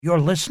You're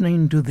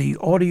listening to the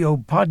audio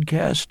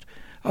podcast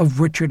of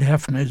Richard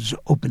Hefner's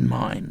Open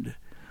Mind.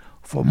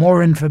 For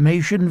more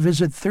information,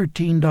 visit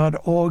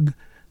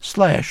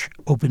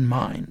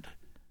 13.org/openmind.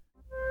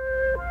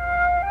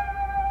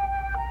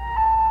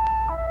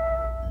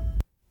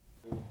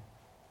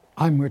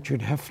 I'm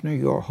Richard Hefner,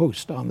 your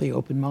host on The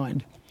Open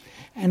Mind.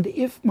 And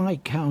if my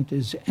count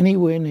is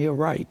anywhere near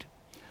right,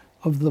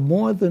 of the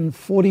more than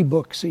 40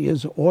 books he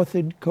has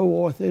authored,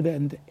 co-authored,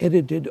 and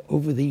edited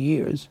over the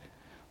years,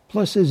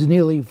 plus his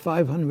nearly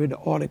 500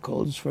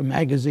 articles for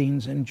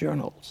magazines and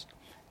journals,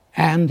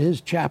 and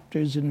his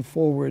chapters and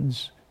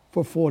forewords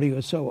for 40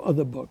 or so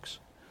other books,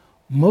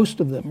 most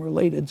of them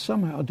related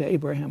somehow to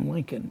Abraham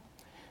Lincoln,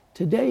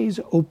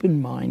 today's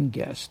Open Mind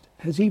guest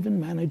has even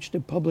managed to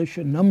publish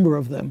a number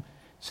of them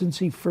since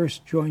he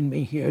first joined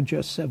me here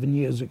just 7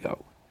 years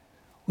ago.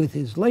 With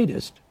his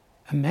latest,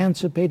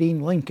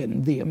 Emancipating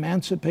Lincoln, the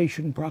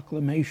Emancipation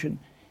Proclamation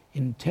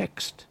in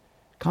Text,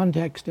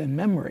 Context, and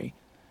Memory,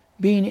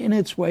 being in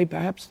its way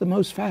perhaps the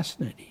most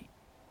fascinating.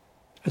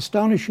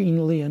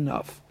 Astonishingly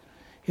enough,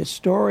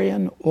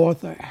 historian,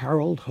 author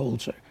Harold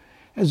Holzer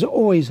has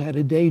always had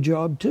a day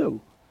job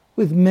too,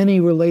 with many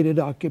related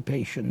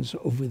occupations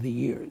over the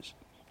years.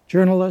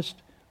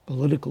 Journalist,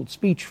 political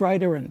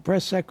speechwriter and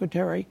press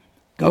secretary,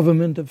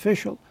 government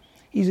official.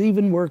 He's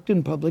even worked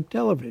in public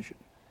television.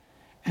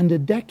 And a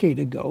decade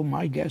ago,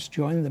 my guest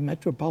joined the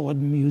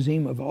Metropolitan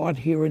Museum of Art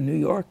here in New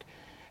York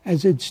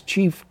as its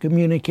chief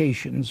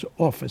communications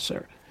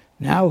officer.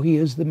 Now he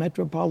is the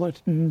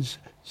Metropolitan's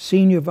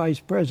Senior Vice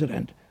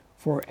President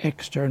for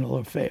External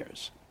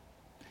Affairs.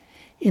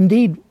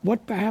 Indeed,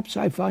 what perhaps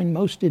I find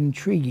most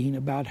intriguing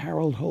about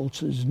Harold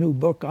Holzer's new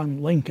book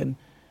on Lincoln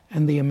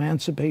and the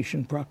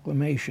Emancipation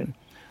Proclamation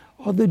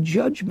are the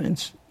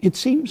judgments, it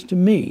seems to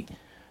me,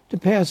 to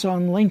pass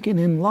on Lincoln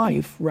in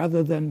life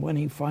rather than when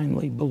he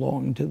finally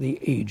belonged to the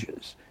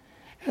ages.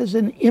 As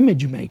an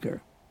image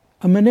maker,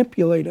 a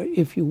manipulator,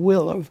 if you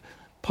will, of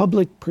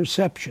public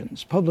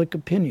perceptions, public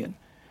opinion,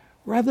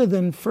 rather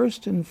than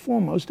first and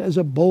foremost as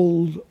a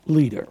bold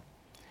leader.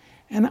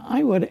 And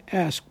I would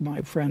ask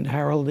my friend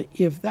Harold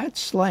if that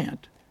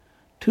slant,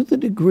 to the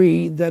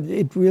degree that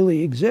it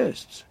really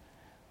exists,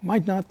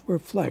 might not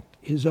reflect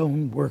his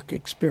own work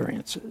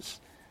experiences.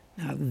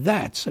 Now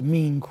that's a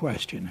mean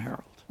question,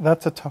 Harold.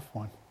 That's a tough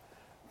one.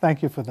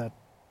 Thank you for that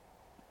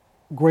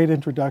great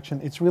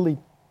introduction. It's really,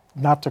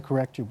 not to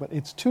correct you, but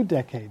it's 2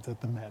 decades at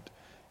the Met.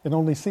 It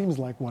only seems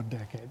like 1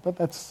 decade, but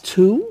that's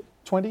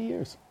 20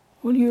 years.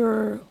 Well,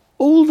 you're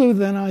older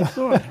than I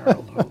thought,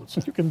 Harold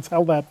Holzer. You can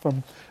tell that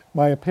from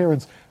my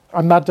appearance.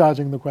 I'm not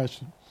dodging the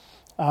question.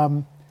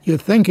 You're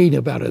thinking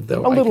about it,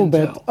 though. A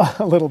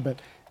little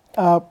bit.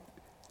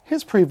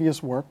 His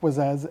previous work was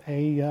as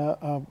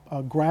a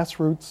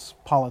grassroots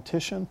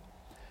politician,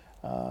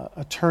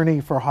 attorney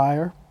for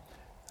hire,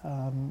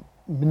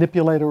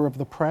 manipulator of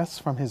the press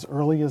from his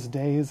earliest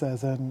days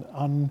as an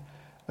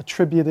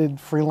unattributed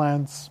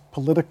freelance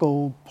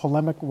political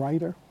polemic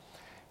writer.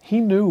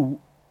 He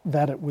knew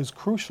that it was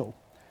crucial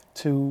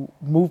to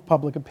move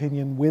public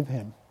opinion with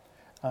him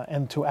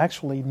and to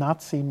actually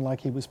not seem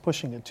like he was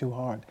pushing it too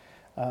hard.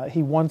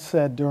 He once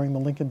said during the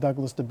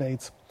Lincoln-Douglas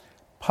debates,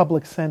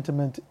 public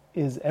sentiment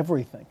is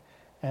everything,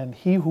 and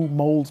he who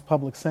molds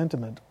public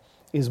sentiment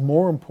is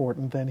more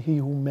important than he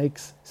who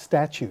makes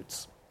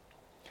statutes.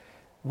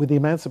 With the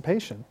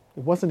Emancipation,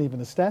 it wasn't even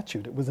a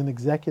statute, it was an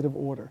executive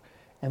order,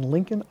 and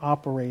Lincoln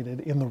operated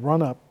in the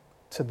run-up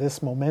to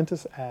this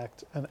momentous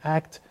act, an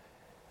act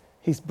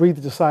he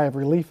breathed a sigh of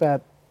relief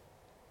at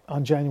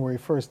on January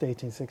 1st,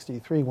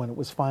 1863, when it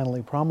was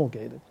finally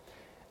promulgated,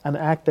 an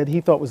act that he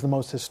thought was the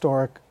most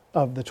historic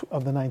of the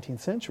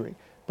 19th century.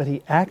 But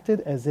he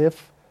acted as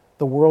if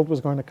the world was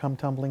going to come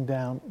tumbling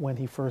down when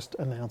he first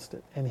announced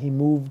it, and he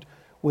moved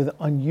with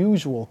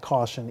unusual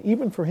caution,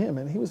 even for him,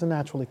 and he was a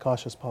naturally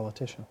cautious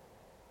politician.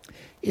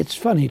 It's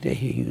funny to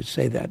hear you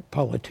say that,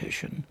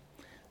 politician.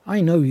 I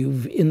know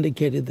you've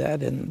indicated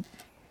that in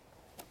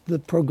the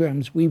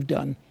programs we've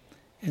done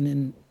and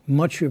in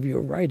much of your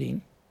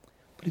writing,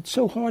 but it's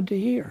so hard to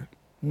hear.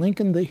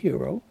 Lincoln the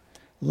hero,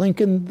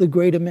 Lincoln the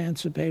great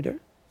emancipator.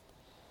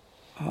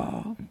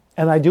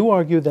 And I do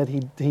argue that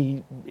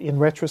he, in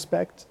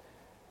retrospect,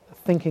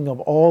 thinking of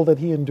all that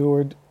he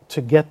endured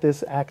to get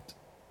this act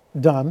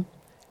done,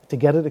 to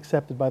get it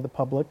accepted by the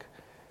public,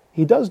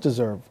 he does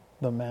deserve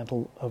the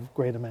mantle of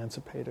great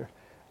emancipator.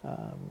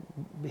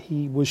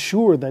 He was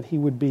sure that he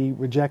would be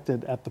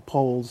rejected at the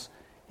polls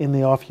in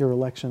the off-year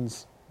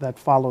elections that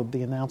followed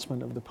the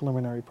announcement of the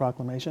preliminary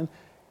proclamation,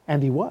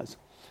 and he was.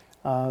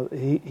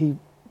 He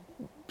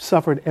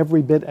suffered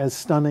every bit as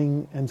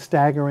stunning and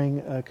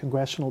staggering a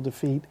congressional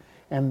defeat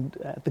and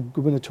at the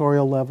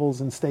gubernatorial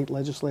levels and state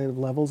legislative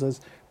levels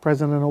as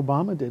President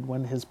Obama did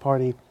when his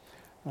party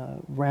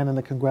ran in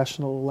the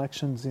congressional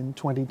elections in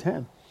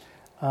 2010.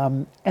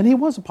 And he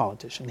was a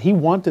politician. He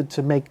wanted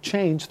to make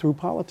change through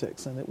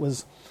politics, and it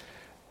was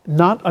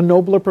not a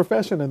nobler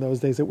profession in those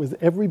days. It was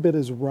every bit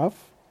as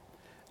rough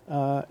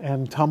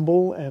and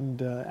tumble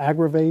and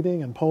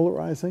aggravating and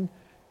polarizing.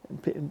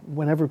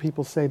 Whenever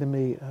people say to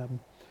me,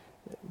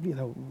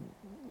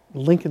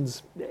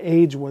 Lincoln's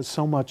age was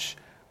so much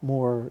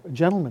more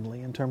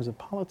gentlemanly in terms of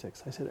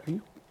politics. I said, are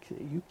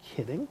you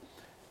kidding?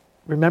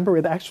 Remember,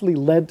 it actually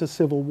led to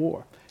civil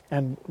war.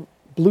 And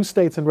blue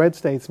states and red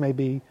states may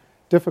be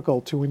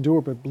difficult to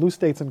endure, but blue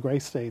states and gray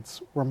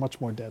states were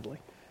much more deadly.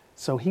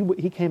 So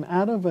he came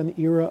out of an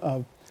era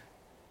of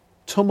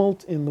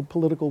tumult in the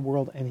political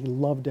world, and he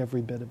loved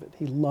every bit of it.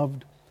 He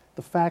loved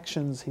the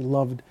factions, he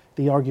loved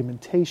the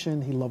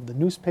argumentation, he loved the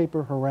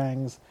newspaper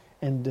harangues,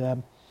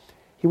 and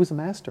he was a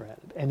master at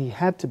it. And he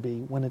had to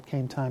be when it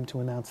came time to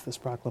announce this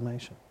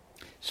proclamation.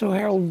 So,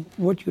 Harold,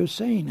 what you're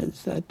saying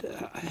is that,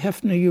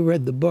 Hefner, you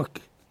read the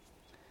book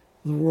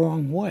the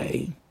wrong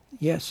way.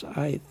 Yes,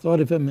 I thought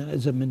of him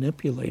as a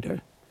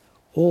manipulator.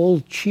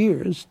 All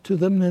cheers to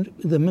the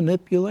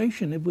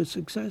manipulation. It was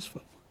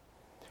successful.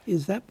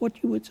 Is that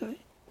what you would say?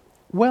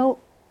 Well,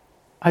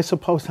 I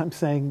suppose I'm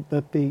saying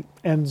that the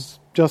ends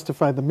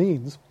justify the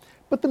means,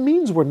 but the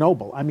means were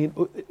noble. I mean,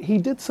 he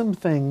did some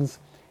things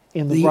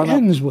in the run-up. The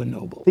ends were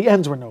noble. The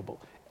ends were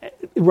noble.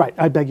 Right,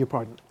 I beg your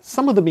pardon.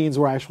 Some of the means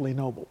were actually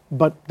noble,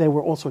 but they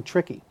were also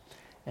tricky.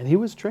 And he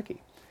was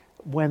tricky.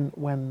 When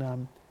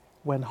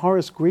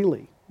Horace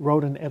Greeley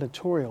wrote an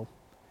editorial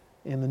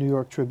in the New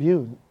York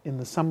Tribune in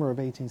the summer of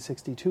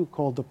 1862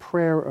 called The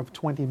Prayer of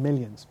 20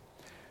 Millions,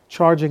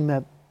 charging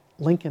that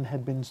Lincoln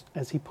had been,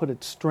 as he put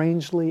it,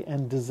 strangely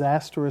and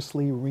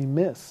disastrously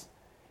remiss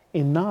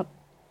in not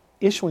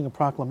issuing a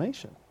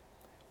proclamation.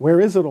 Where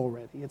is it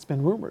already? It's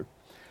been rumored.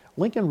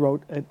 Lincoln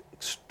wrote an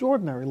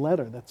extraordinary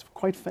letter that's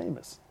quite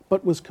famous,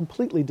 but was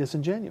completely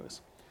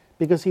disingenuous,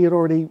 because he had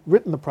already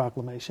written the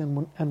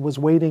proclamation and was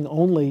waiting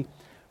only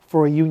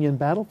for a Union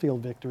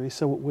battlefield victory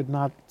so it would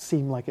not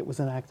seem like it was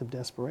an act of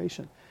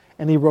desperation.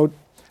 And he wrote,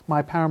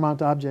 "My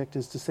paramount object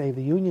is to save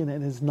the Union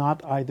and is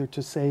not either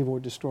to save or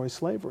destroy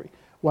slavery.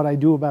 What I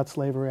do about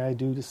slavery, I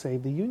do to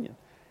save the Union."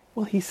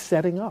 Well, he's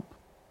setting up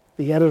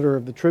the editor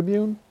of the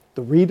Tribune,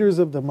 the readers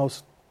of the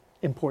most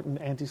important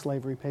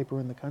anti-slavery paper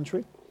in the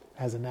country,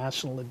 has a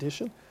national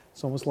edition.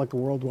 It's almost like the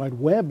World Wide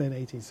Web in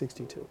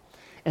 1862.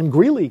 And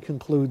Greeley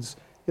concludes,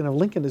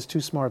 Lincoln is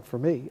too smart for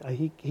me.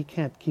 He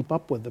can't keep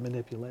up with the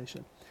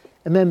manipulation.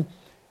 And then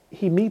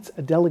he meets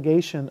a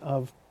delegation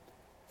of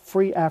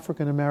free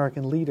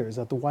African-American leaders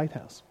at the White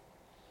House.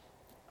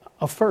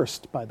 A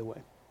first, by the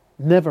way.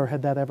 Never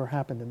had that ever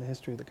happened in the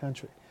history of the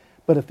country.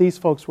 But if these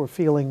folks were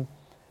feeling,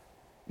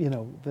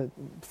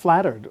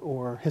 flattered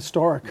or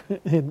historic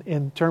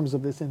in terms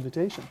of this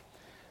invitation,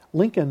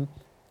 Lincoln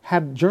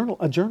had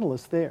a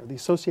journalist there, the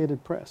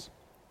Associated Press,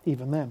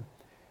 even then,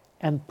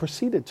 and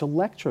proceeded to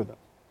lecture them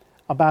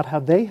about how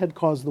they had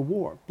caused the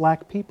war,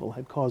 black people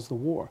had caused the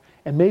war,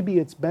 and maybe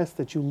it's best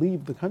that you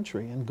leave the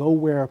country and go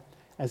where,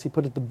 as he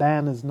put it, the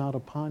ban is not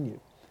upon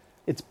you.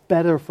 It's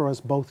better for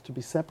us both to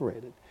be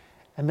separated.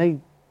 And they,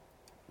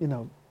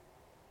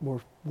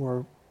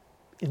 were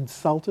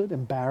insulted,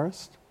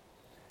 embarrassed,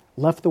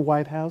 left the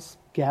White House,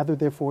 gathered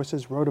their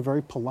forces, wrote a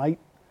very polite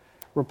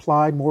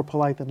reply, more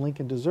polite than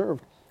Lincoln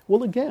deserved.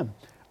 Well, again,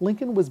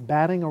 Lincoln was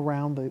batting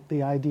around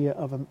the idea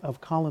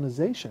of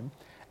colonization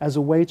as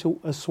a way to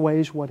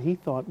assuage what he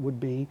thought would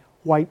be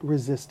white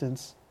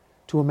resistance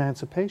to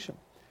emancipation,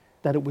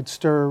 that it would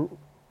stir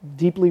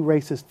deeply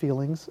racist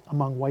feelings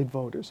among white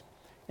voters,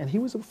 and he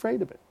was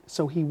afraid of it.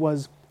 So he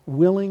was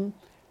willing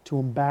to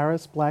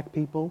embarrass black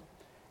people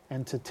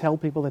and to tell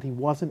people that he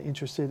wasn't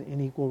interested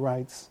in equal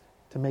rights,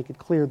 to make it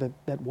clear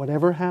that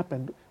whatever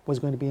happened was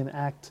going to be an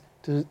act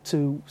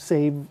to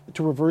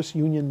reverse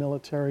Union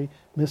military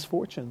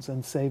misfortunes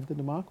and save the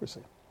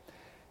democracy.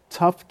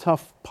 Tough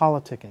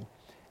politicking.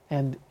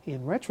 And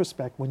in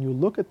retrospect, when you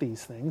look at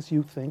these things,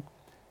 you think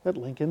that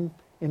Lincoln,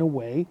 in a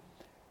way,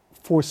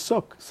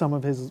 forsook some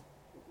of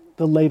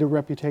the later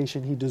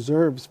reputation he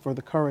deserves for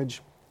the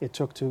courage it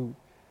took to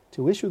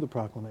issue the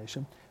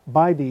proclamation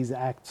by these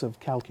acts of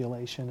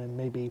calculation and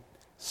maybe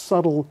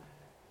subtle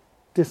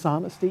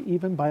dishonesty,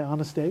 even by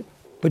Honest Abe.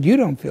 But you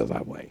don't feel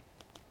that way,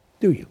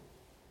 do you?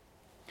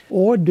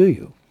 Or do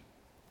you?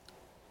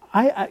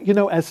 I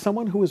as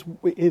someone who is,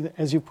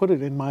 as you put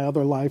it, in my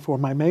other life or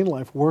my main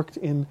life, worked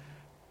in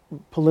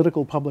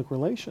political public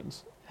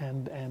relations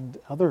and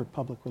other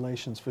public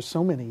relations for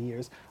so many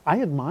years,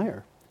 I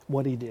admire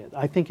what he did.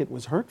 I think it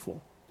was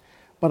hurtful,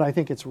 but I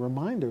think it's a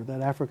reminder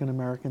that African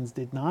Americans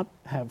did not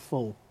have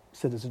full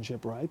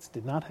citizenship rights,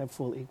 did not have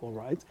full equal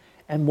rights,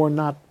 and were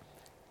not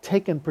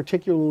taken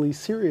particularly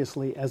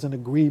seriously as an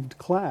aggrieved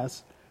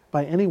class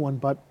by anyone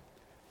but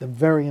the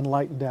very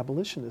enlightened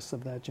abolitionists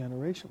of that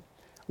generation.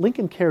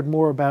 Lincoln cared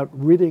more about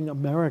ridding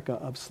America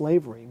of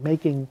slavery,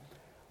 making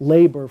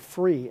labor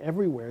free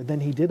everywhere, than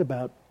he did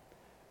about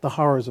the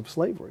horrors of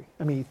slavery.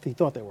 I mean, he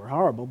thought they were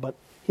horrible, but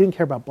he didn't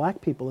care about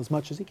black people as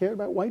much as he cared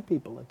about white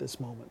people at this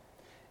moment.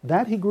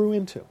 That he grew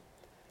into.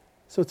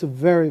 So it's a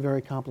very,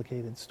 very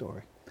complicated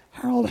story.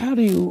 Harold, how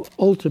do you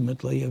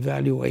ultimately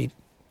evaluate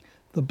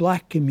the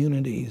black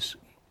community's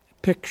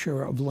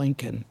picture of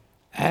Lincoln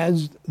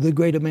as the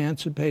great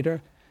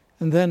emancipator,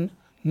 and then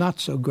not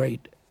so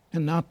great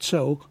and not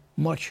so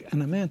much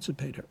an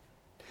emancipator?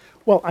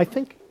 Well, I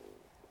think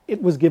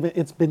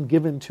it's been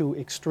given to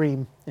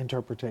extreme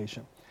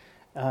interpretation.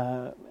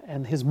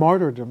 And his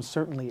martyrdom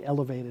certainly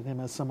elevated him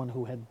as someone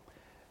who had,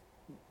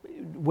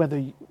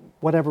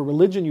 whatever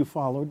religion you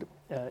followed,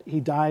 he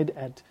died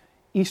at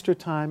Easter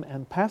time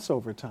and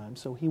Passover time.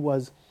 So he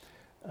was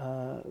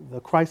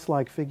the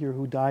Christ-like figure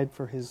who died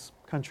for his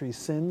country's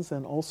sins,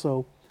 and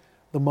also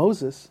the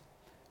Moses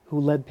who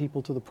led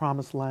people to the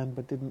promised land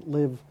but didn't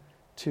live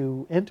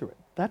to enter it.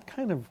 That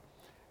kind of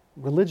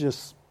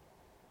religious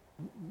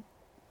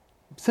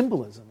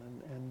symbolism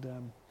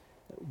and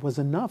was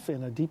enough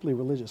in a deeply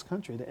religious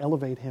country to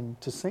elevate him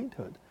to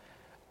sainthood.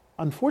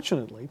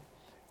 Unfortunately,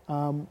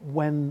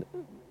 when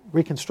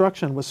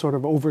Reconstruction was sort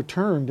of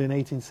overturned in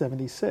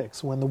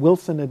 1876, when the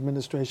Wilson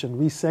administration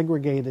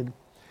resegregated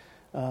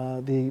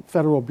the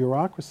federal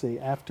bureaucracy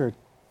after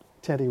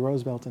Teddy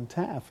Roosevelt and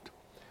Taft,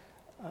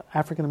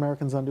 African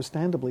Americans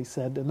understandably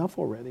said, enough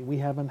already. We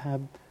haven't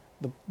had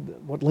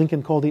what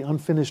Lincoln called the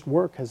unfinished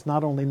work has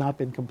not only not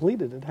been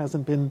completed, it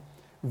hasn't been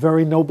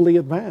very nobly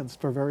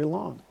advanced for very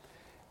long.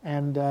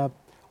 And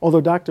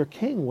although Dr.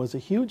 King was a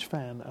huge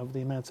fan of the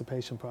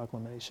Emancipation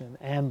Proclamation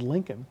and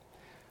Lincoln,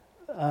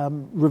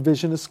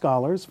 revisionist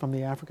scholars from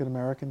the African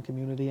American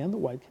community and the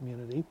white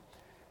community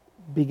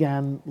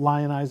began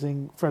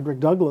lionizing Frederick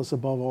Douglass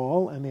above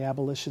all and the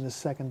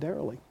abolitionists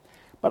secondarily.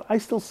 But I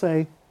still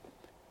say,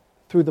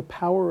 through the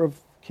power of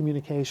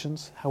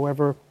communications,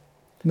 however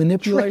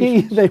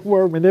tricky they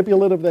were,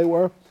 manipulative they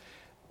were,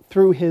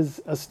 through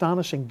his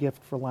astonishing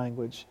gift for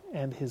language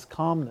and his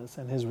calmness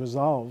and his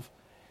resolve,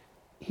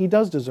 he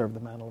does deserve the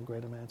mantle of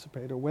great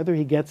emancipator. Whether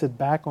he gets it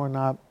back or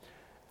not,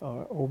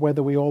 or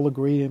whether we all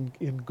agree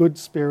in good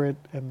spirit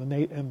and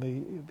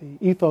the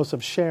ethos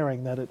of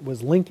sharing that it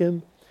was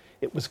Lincoln,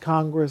 it was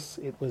Congress,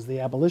 it was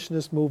the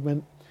abolitionist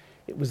movement,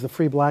 it was the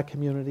free black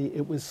community,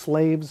 it was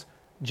slaves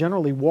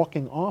generally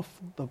walking off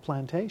the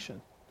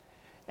plantation.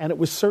 And it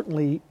was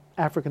certainly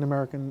African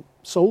American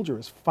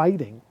soldiers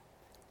fighting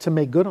to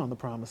make good on the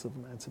promise of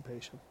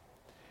emancipation.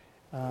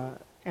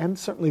 And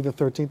certainly the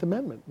 13th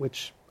Amendment,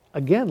 which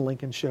again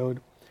Lincoln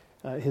showed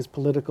his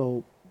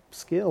political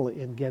skill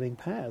in getting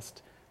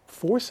passed,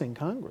 forcing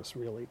Congress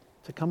really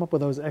to come up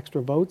with those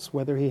extra votes,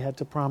 whether he had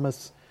to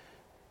promise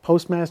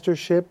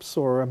postmasterships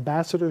or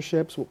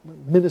ambassadorships,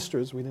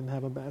 ministers, we didn't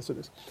have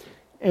ambassadors.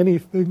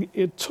 Anything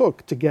it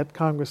took to get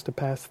Congress to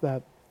pass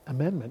that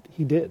amendment,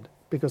 he did,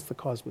 because the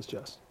cause was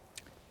just.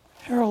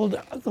 Harold,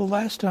 the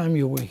last time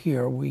you were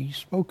here, we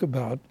spoke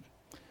about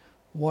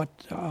what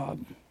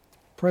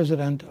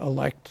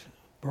President-elect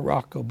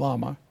Barack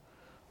Obama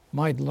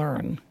might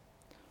learn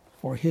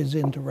for his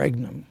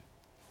interregnum,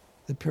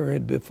 the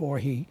period before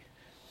he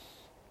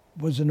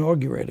was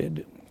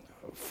inaugurated,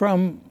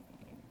 from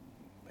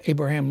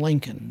Abraham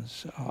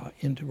Lincoln's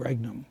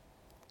interregnum.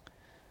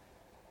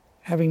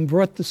 Having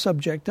brought the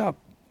subject up,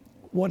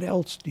 what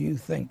else do you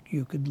think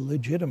you could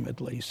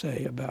legitimately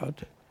say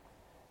about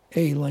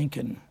A.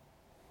 Lincoln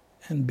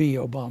and B.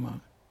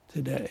 Obama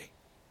today?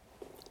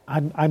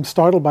 I'm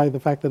startled by the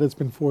fact that it's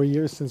been 4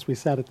 years since we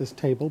sat at this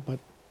table,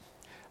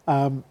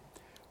 but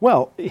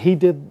well, he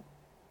did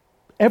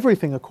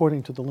everything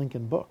according to the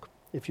Lincoln book.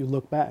 If you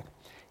look back,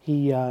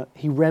 he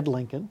read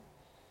Lincoln.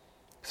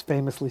 He's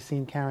famously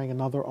seen carrying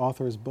another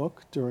author's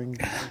book during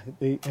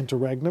the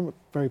interregnum. A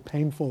very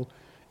painful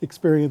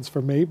experience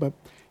for me, but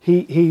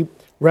he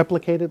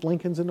replicated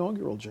Lincoln's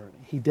inaugural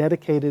journey. He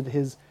dedicated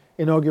his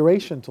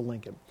inauguration to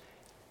Lincoln.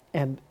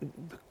 And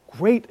the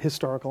great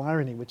historical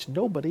irony, which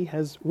nobody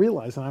has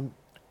realized, and I'm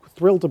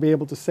thrilled to be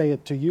able to say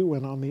it to you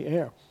and on the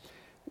air.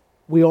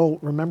 We all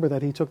remember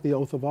that he took the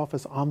oath of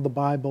office on the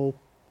Bible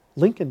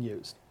Lincoln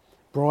used,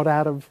 brought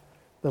out of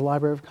the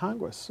Library of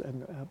Congress,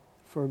 and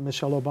for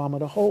Michelle Obama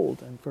to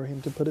hold and for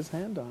him to put his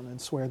hand on and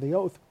swear the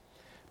oath.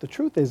 The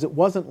truth is, it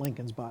wasn't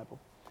Lincoln's Bible.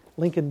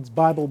 Lincoln's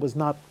Bible was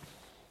not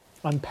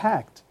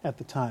unpacked at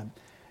the time.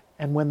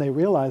 And when they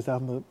realized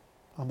on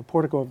the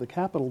portico of the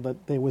Capitol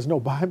that there was no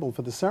Bible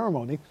for the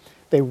ceremony,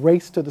 they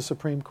raced to the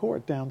Supreme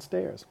Court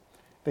downstairs.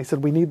 They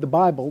said, we need the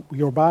Bible,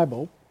 your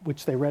Bible,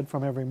 which they read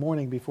from every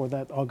morning before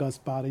that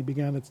august body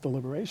began its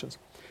deliberations.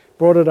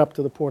 Brought it up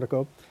to the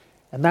portico,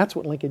 and that's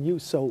what Lincoln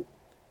used. So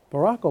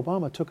Barack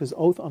Obama took his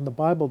oath on the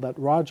Bible that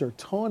Roger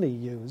Taney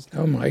used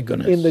Oh my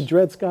goodness. in the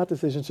Dred Scott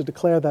decision to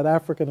declare that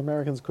African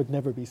Americans could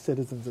never be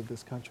citizens of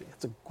this country.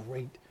 It's a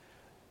great,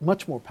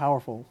 much more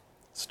powerful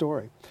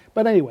story.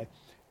 But anyway,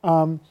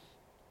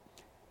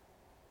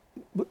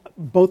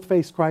 both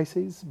faced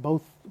crises,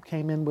 both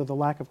came in with a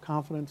lack of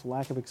confidence, a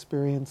lack of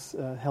experience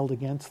held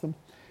against them.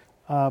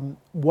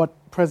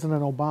 What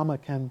President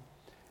Obama can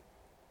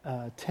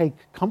take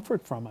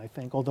comfort from, I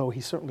think, although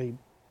he certainly,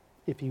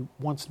 if he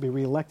wants to be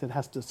reelected,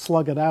 has to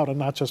slug it out and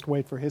not just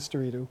wait for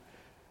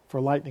for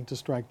lightning to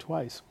strike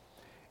twice,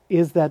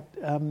 is that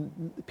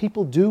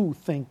people do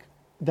think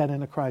that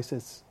in a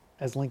crisis,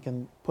 as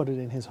Lincoln put it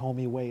in his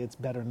homey way, it's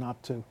better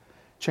not to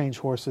change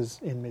horses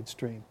in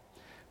midstream.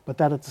 But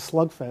that it's a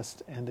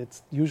slugfest, and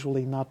it's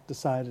usually not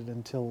decided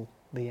until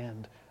the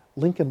end.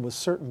 Lincoln was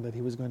certain that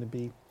he was going to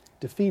be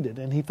defeated,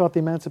 and he thought the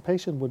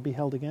emancipation would be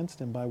held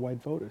against him by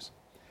white voters.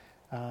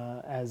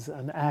 as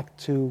an act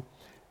to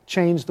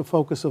change the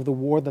focus of the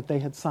war that they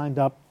had signed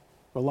up,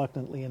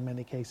 reluctantly in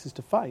many cases,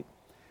 to fight.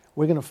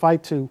 We're going to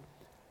fight to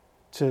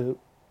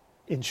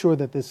ensure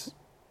that this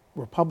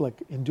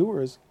republic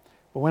endures,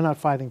 but we're not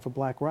fighting for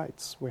black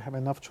rights. We have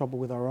enough trouble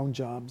with our own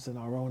jobs and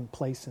our own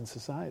place in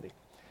society.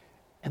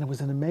 And it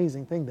was an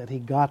amazing thing that he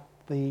got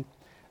the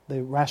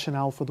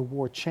rationale for the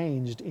war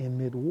changed in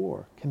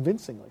mid-war,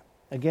 convincingly.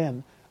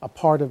 Again, a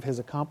part of his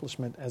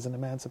accomplishment as an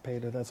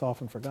emancipator that's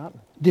often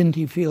forgotten. Didn't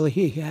he feel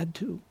he had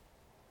to?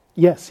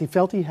 Yes, he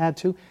felt he had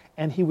to,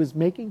 and he was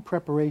making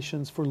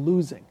preparations for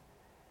losing,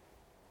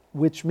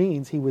 which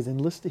means he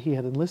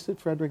had enlisted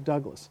Frederick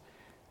Douglass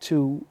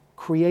to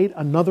create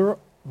another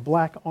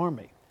black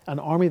army, an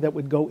army that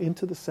would go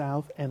into the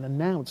South and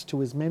announce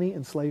to as many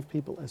enslaved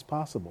people as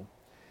possible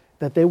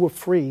that they were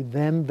free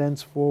then,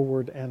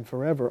 thenceforward, and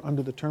forever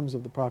under the terms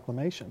of the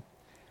proclamation.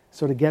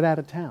 So to get out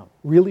of town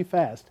really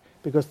fast,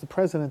 because the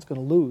president's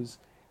going to lose,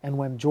 and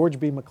when George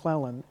B.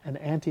 McClellan, an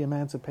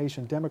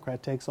anti-emancipation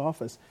Democrat, takes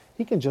office,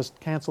 he can just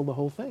cancel the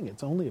whole thing.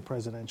 It's only a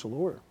presidential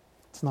order.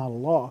 It's not a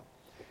law.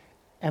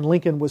 And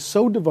Lincoln was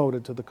so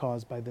devoted to the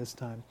cause by this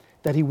time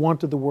that he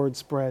wanted the word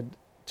spread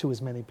to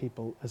as many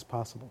people as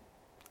possible.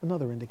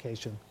 Another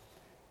indication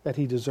that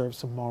he deserves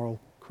some moral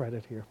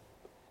credit here.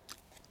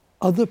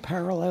 Other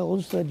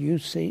parallels that you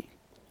see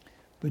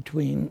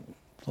between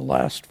the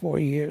last 4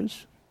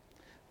 years,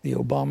 the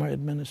Obama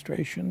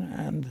administration,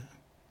 and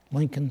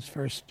Lincoln's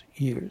first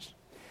years?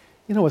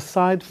 You know,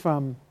 aside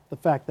from the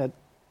fact that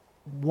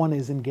one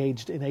is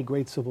engaged in a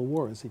great civil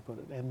war, as he put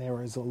it, and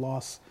there is a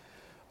loss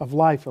of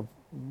life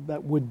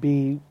that would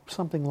be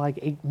something like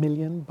 8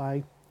 million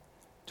by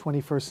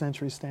 21st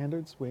century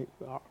standards.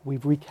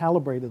 We've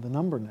recalibrated the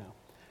number now.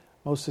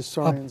 Most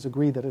historians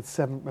agree that it's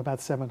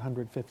about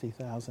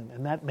 750,000,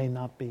 and that may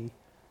not be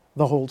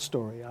the whole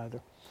story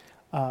either.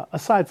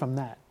 Aside from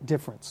that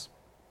difference,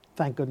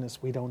 thank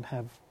goodness we don't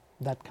have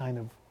that kind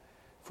of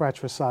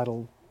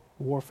fratricidal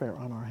warfare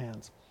on our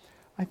hands.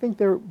 I think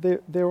there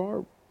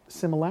are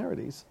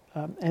similarities,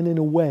 and in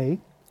a way,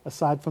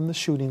 aside from the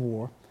shooting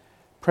war,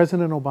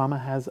 President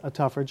Obama has a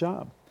tougher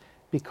job,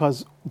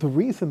 because the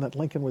reason that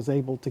Lincoln was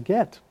able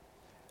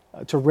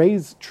to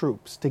raise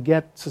troops, to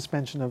get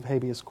suspension of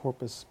habeas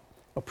corpus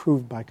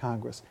approved by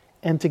Congress,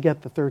 and to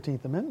get the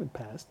 13th Amendment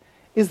passed,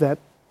 is that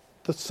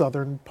the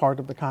southern part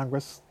of the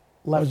Congress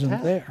left wasn't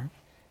town. there.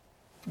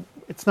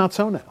 It's not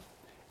so now,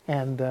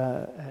 and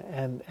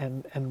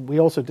we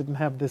also didn't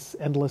have this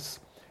endless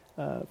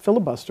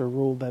filibuster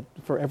rule that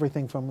for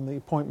everything from the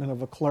appointment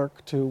of a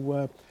clerk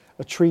to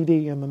a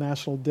treaty and the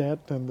national debt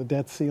and the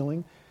debt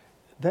ceiling.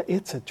 That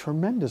it's a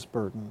tremendous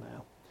burden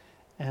now,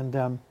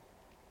 and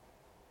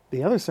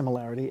the other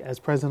similarity, as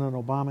President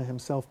Obama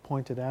himself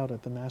pointed out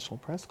at the National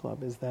Press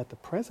Club, is that the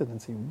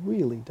presidency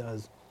really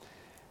does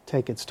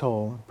take its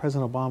toll.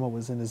 President Obama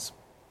was in his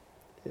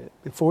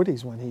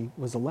 40s when he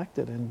was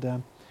elected,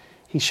 and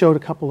he showed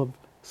a couple of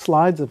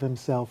slides of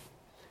himself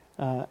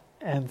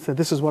and said,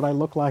 "This is what I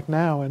look like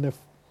now, and if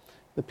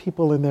the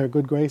people in their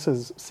good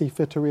graces see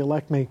fit to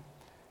reelect me,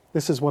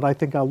 this is what I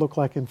think I'll look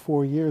like in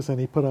 4 years." And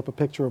he put up a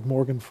picture of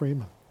Morgan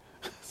Freeman.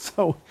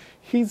 So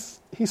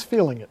he's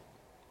feeling it.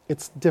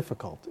 It's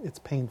difficult. It's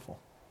painful.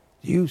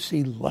 Do you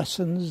see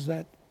lessons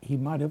that he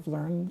might have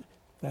learned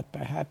that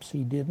perhaps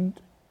he didn't?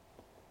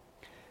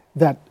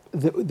 That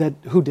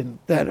who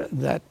didn't?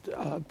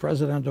 That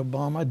President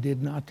Obama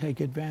did not take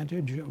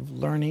advantage of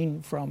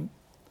learning from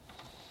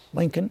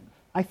Lincoln?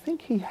 I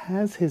think he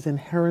has his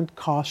inherent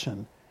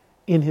caution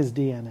in his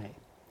DNA.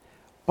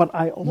 But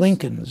I also,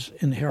 Lincoln's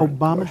inherent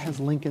Obama caution. has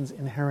Lincoln's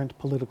inherent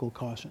political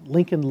caution.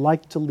 Lincoln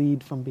liked to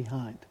lead from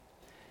behind.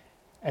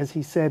 As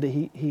he said,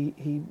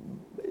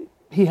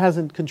 he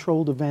hasn't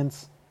controlled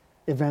events.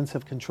 Events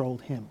have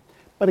controlled him.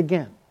 But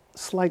again,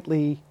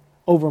 slightly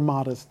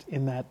over-modest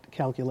in that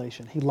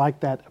calculation. He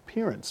liked that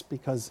appearance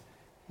because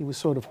he was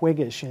sort of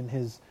Whiggish in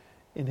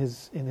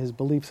his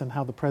beliefs on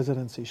how the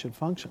presidency should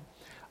function.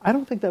 I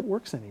don't think that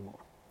works anymore.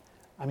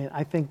 I mean,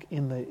 I think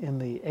in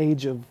the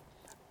age of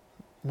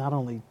not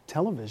only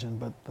television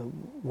but the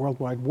World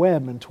Wide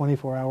Web and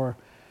 24-hour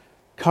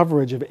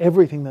coverage of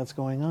everything that's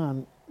going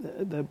on,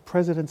 the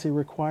presidency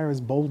requires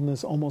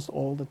boldness almost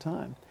all the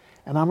time.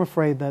 And I'm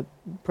afraid that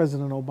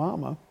President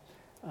Obama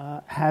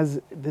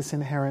has this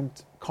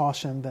inherent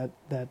caution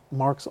that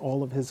marks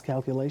all of his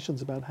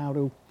calculations about how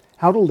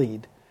to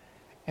lead.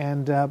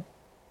 And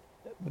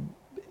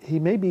he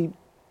may be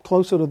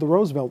closer to the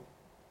Roosevelt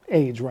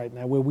age right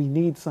now, where we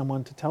need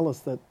someone to tell us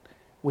that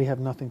we have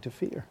nothing to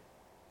fear.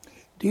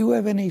 Do you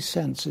have any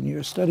sense in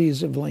your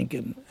studies of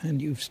Lincoln,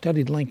 and you've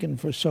studied Lincoln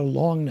for so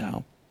long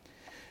now,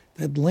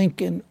 that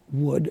Lincoln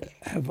would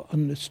have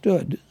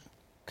understood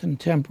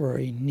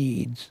contemporary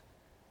needs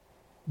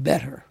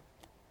better?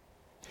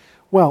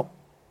 Well,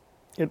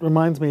 it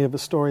reminds me of a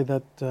story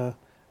that the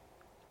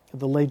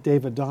late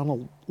David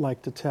Donald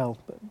liked to tell.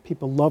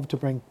 People love to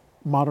bring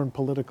modern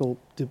political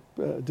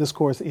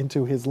discourse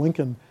into his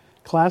Lincoln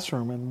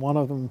classroom, and one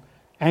of them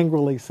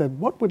angrily said,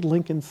 "What would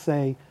Lincoln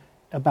say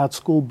about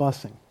school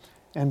busing?"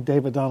 And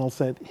David Donald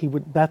said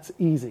that's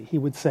easy. He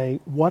would say,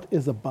 "What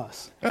is a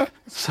bus?"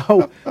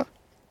 So,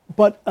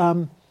 but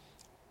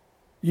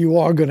you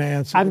are going to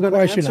answer the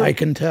question, I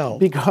can tell.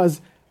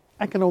 Because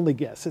I can only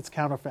guess. It's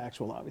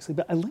counterfactual, obviously.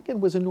 But Lincoln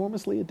was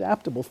enormously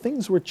adaptable.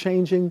 Things were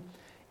changing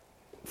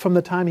from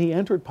the time he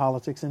entered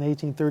politics in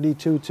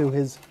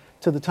 1832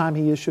 to the time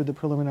he issued the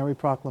preliminary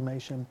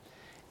proclamation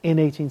in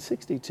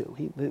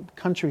 1862. The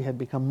country had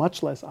become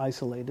much less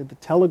isolated. The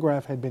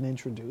telegraph had been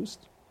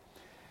introduced.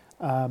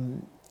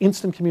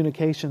 Instant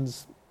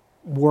communications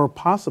were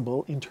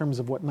possible in terms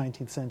of what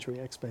 19th century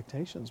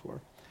expectations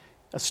were.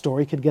 A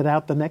story could get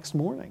out the next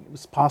morning. It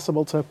was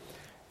possible to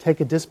take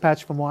a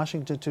dispatch from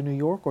Washington to New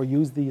York or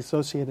use the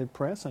Associated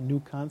Press, a new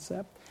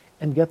concept,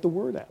 and get the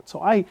word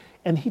out.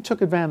 And he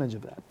took advantage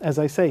of that. As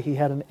I say, he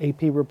had an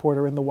AP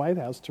reporter in the White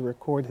House to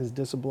record his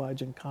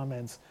disobliging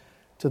comments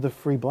to the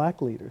free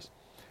black leaders.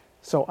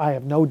 So I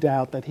have no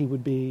doubt that he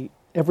would be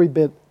every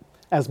bit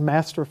as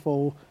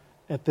masterful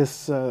at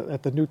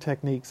the new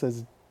techniques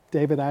as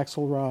David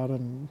Axelrod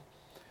and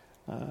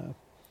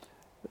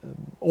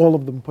all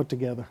of them put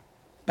together.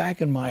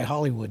 Back in my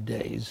Hollywood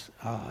days,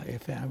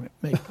 if I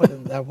may put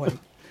it that way,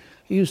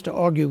 I used to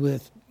argue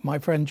with my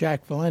friend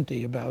Jack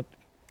Valenti about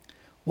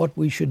what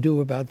we should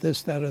do about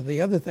this, that, or the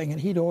other thing,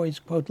 and he'd always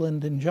quote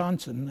Lyndon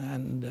Johnson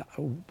and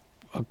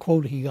a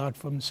quote he got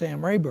from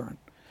Sam Rayburn: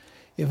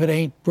 "If it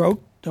ain't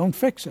broke, don't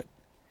fix it."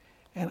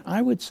 And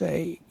I would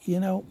say,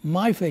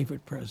 my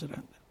favorite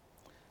president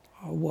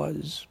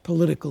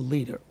political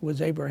leader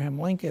was Abraham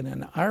Lincoln,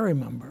 and I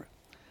remember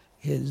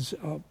his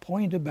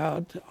point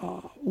about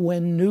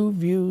when new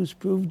views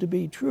prove to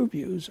be true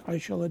views, I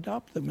shall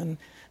adopt them. And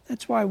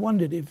that's why I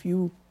wondered if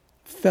you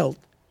felt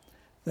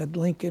that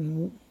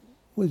Lincoln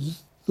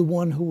was the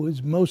one who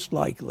was most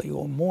likely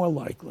or more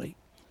likely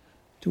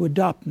to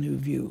adopt new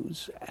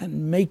views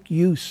and make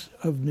use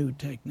of new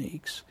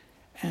techniques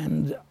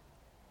and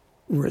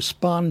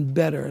respond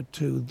better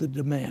to the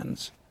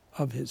demands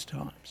of his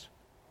times.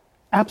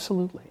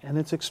 Absolutely. And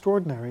it's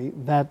extraordinary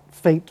that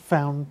fate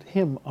found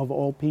him, of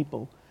all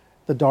people,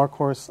 the dark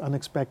horse,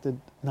 unexpected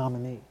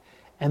nominee.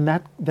 And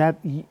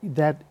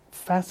that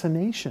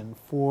fascination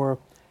for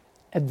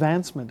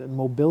advancement and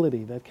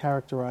mobility that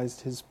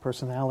characterized his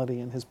personality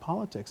and his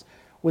politics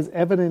was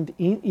evident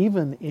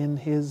even in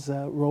his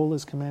role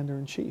as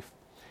commander-in-chief.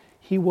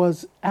 He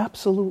was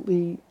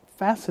absolutely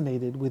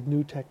fascinated with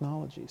new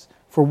technologies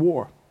for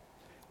war,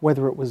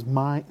 whether it was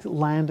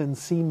land and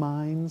sea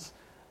mines,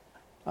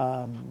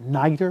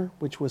 niter,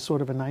 which was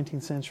sort of a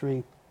 19th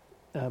century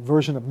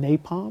version of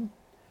napalm.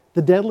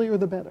 The deadlier,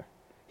 the better.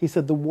 He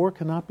said the war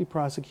cannot be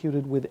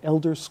prosecuted with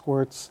elder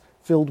squirts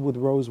filled with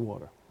rose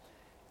water.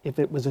 If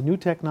it was a new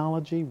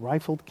technology,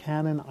 rifled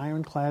cannon,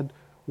 ironclad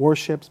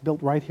warships built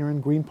right here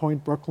in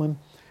Greenpoint, Brooklyn,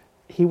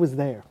 he was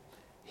there.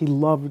 He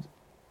loved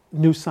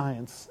new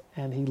science,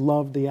 and he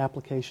loved the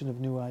application of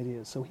new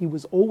ideas. So he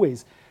was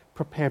always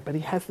prepared, but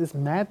he has this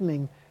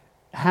maddening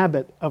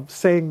habit of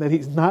saying that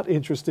he's not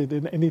interested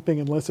in anything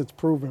unless it's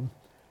proven.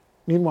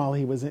 Meanwhile,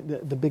 he was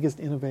the biggest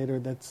innovator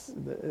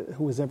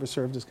who has ever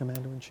served as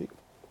commander-in-chief.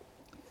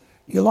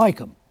 You like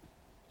him?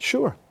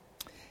 Sure.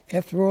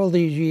 After all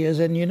these years,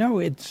 and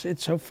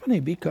it's so funny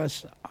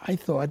because I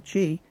thought,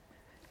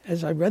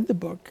 as I read the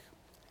book,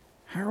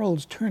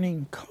 Harold's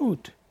turning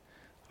coat.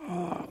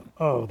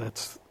 Oh,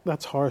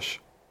 that's harsh.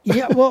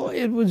 Yeah, well,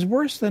 it was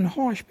worse than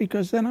harsh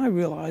because then I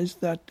realized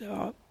that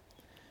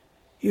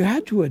you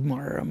had to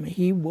admire him.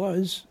 He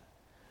was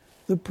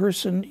the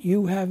person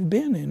you have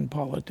been in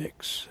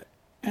politics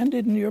and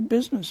in your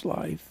business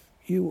life.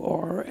 You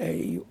are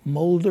a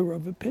molder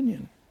of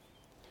opinion.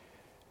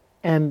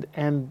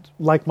 And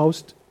like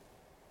most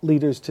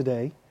leaders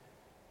today,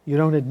 you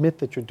don't admit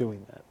that you're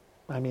doing that.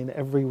 I mean,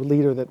 every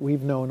leader that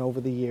we've known over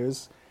the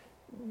years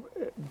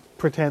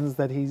pretends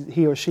that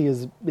he or she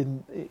has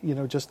been,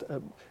 just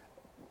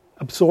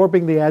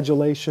absorbing the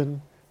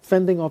adulation,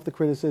 fending off the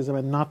criticism,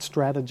 and not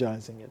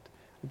strategizing it.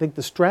 I think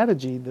the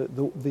strategy,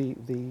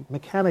 the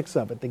mechanics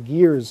of it, the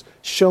gears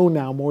show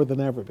now more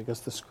than ever because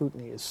the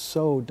scrutiny is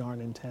so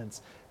darn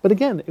intense. But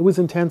again, it was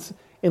intense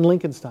in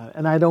Lincoln's time,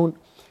 and I don't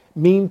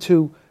mean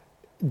to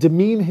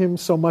demean him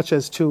so much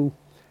as to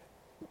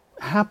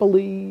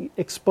happily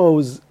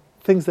expose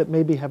things that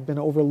maybe have been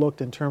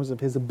overlooked in terms of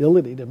his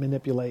ability to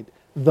manipulate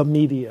the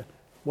media.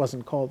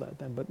 Wasn't called that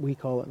then, but we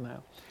call it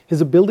now.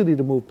 His ability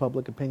to move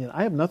public opinion.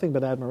 I have nothing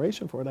but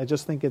admiration for it. I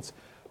just think it's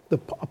a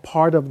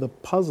part of the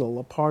puzzle,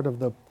 a part of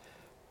the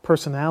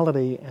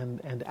personality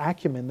and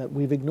acumen that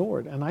we've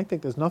ignored. And I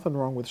think there's nothing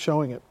wrong with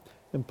showing it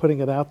and putting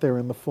it out there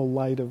in the full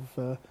light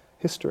of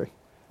history.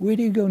 Where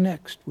do you go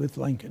next with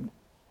Lincoln?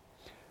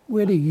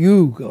 Where do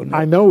you go next?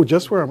 I know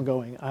just where I'm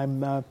going.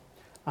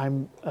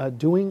 I'm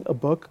doing a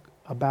book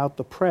about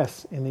the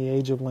press in the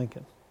age of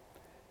Lincoln.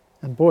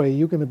 And boy,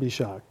 you're going to be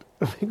shocked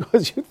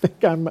because you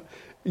think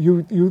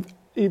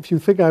if you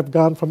think I've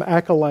gone from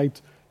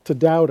acolyte to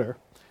doubter,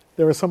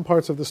 there are some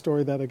parts of the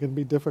story that are going to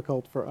be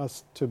difficult for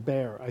us to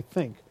bear, I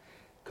think,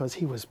 because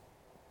he was,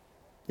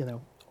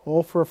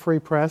 all for a free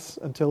press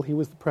until he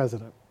was the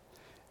president.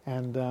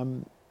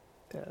 And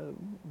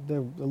there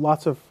are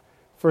lots of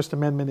First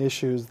Amendment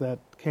issues that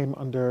came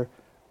under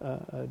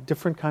a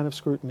different kind of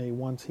scrutiny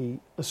once he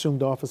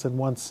assumed office and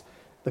once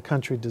the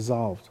country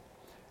dissolved.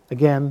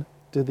 Again,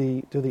 do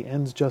the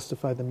ends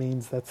justify the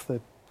means? That's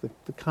the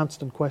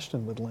constant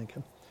question with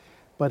Lincoln.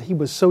 But he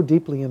was so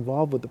deeply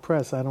involved with the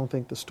press, I don't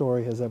think the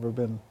story has ever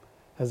been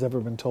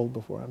told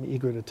before. I'm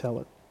eager to tell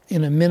it.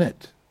 In a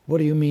minute, what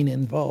do you mean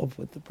involved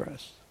with the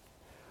press?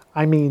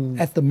 I mean...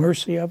 At the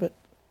mercy of it?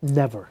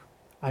 Never.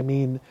 I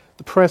mean,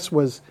 the press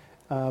was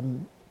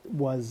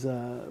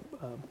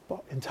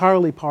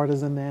entirely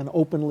partisan then,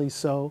 openly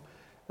so.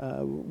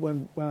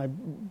 When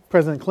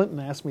President Clinton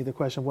asked me the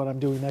question of what I'm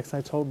doing next, I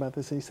told him about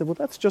this, and he said, well,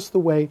 that's just the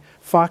way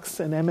Fox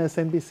and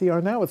MSNBC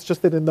are now. It's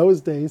just that in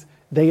those days,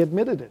 they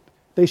admitted it.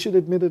 They should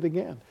admit it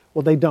again.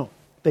 Well, they don't.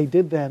 They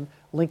did then.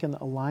 Lincoln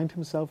aligned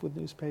himself with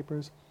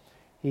newspapers.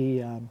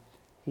 He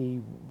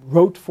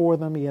wrote for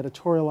them. He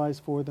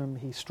editorialized for them.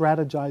 He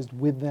strategized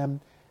with them.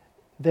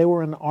 They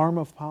were an arm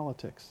of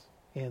politics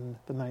in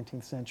the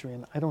 19th century,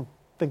 and I don't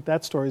think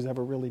that story's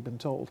ever really been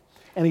told.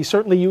 And he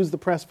certainly used the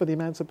press for the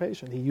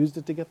emancipation. He used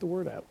it to get the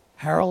word out.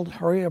 Harold,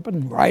 hurry up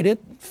and write it,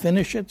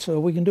 finish it, so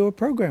we can do a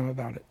program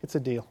about it. It's a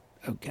deal.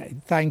 Okay.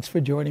 Thanks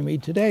for joining me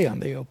today on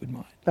The Open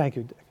Mind. Thank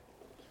you, Dick.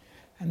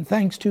 And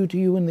thanks, too, to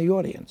you in the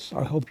audience.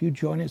 I hope you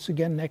join us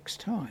again next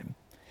time.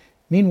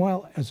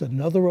 Meanwhile, as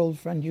another old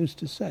friend used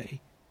to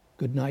say,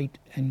 good night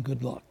and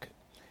good luck.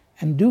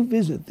 And do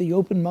visit the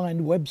Open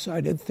Mind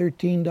website at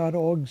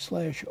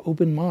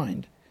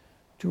 13.org/openmind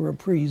to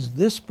reprise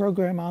this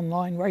program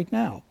online right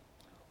now,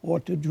 or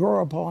to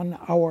draw upon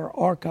our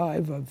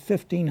archive of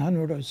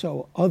 1,500 or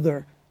so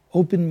other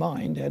Open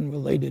Mind and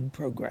related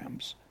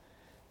programs.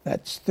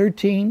 That's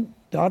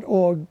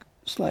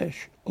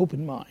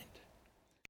 13.org/openmind.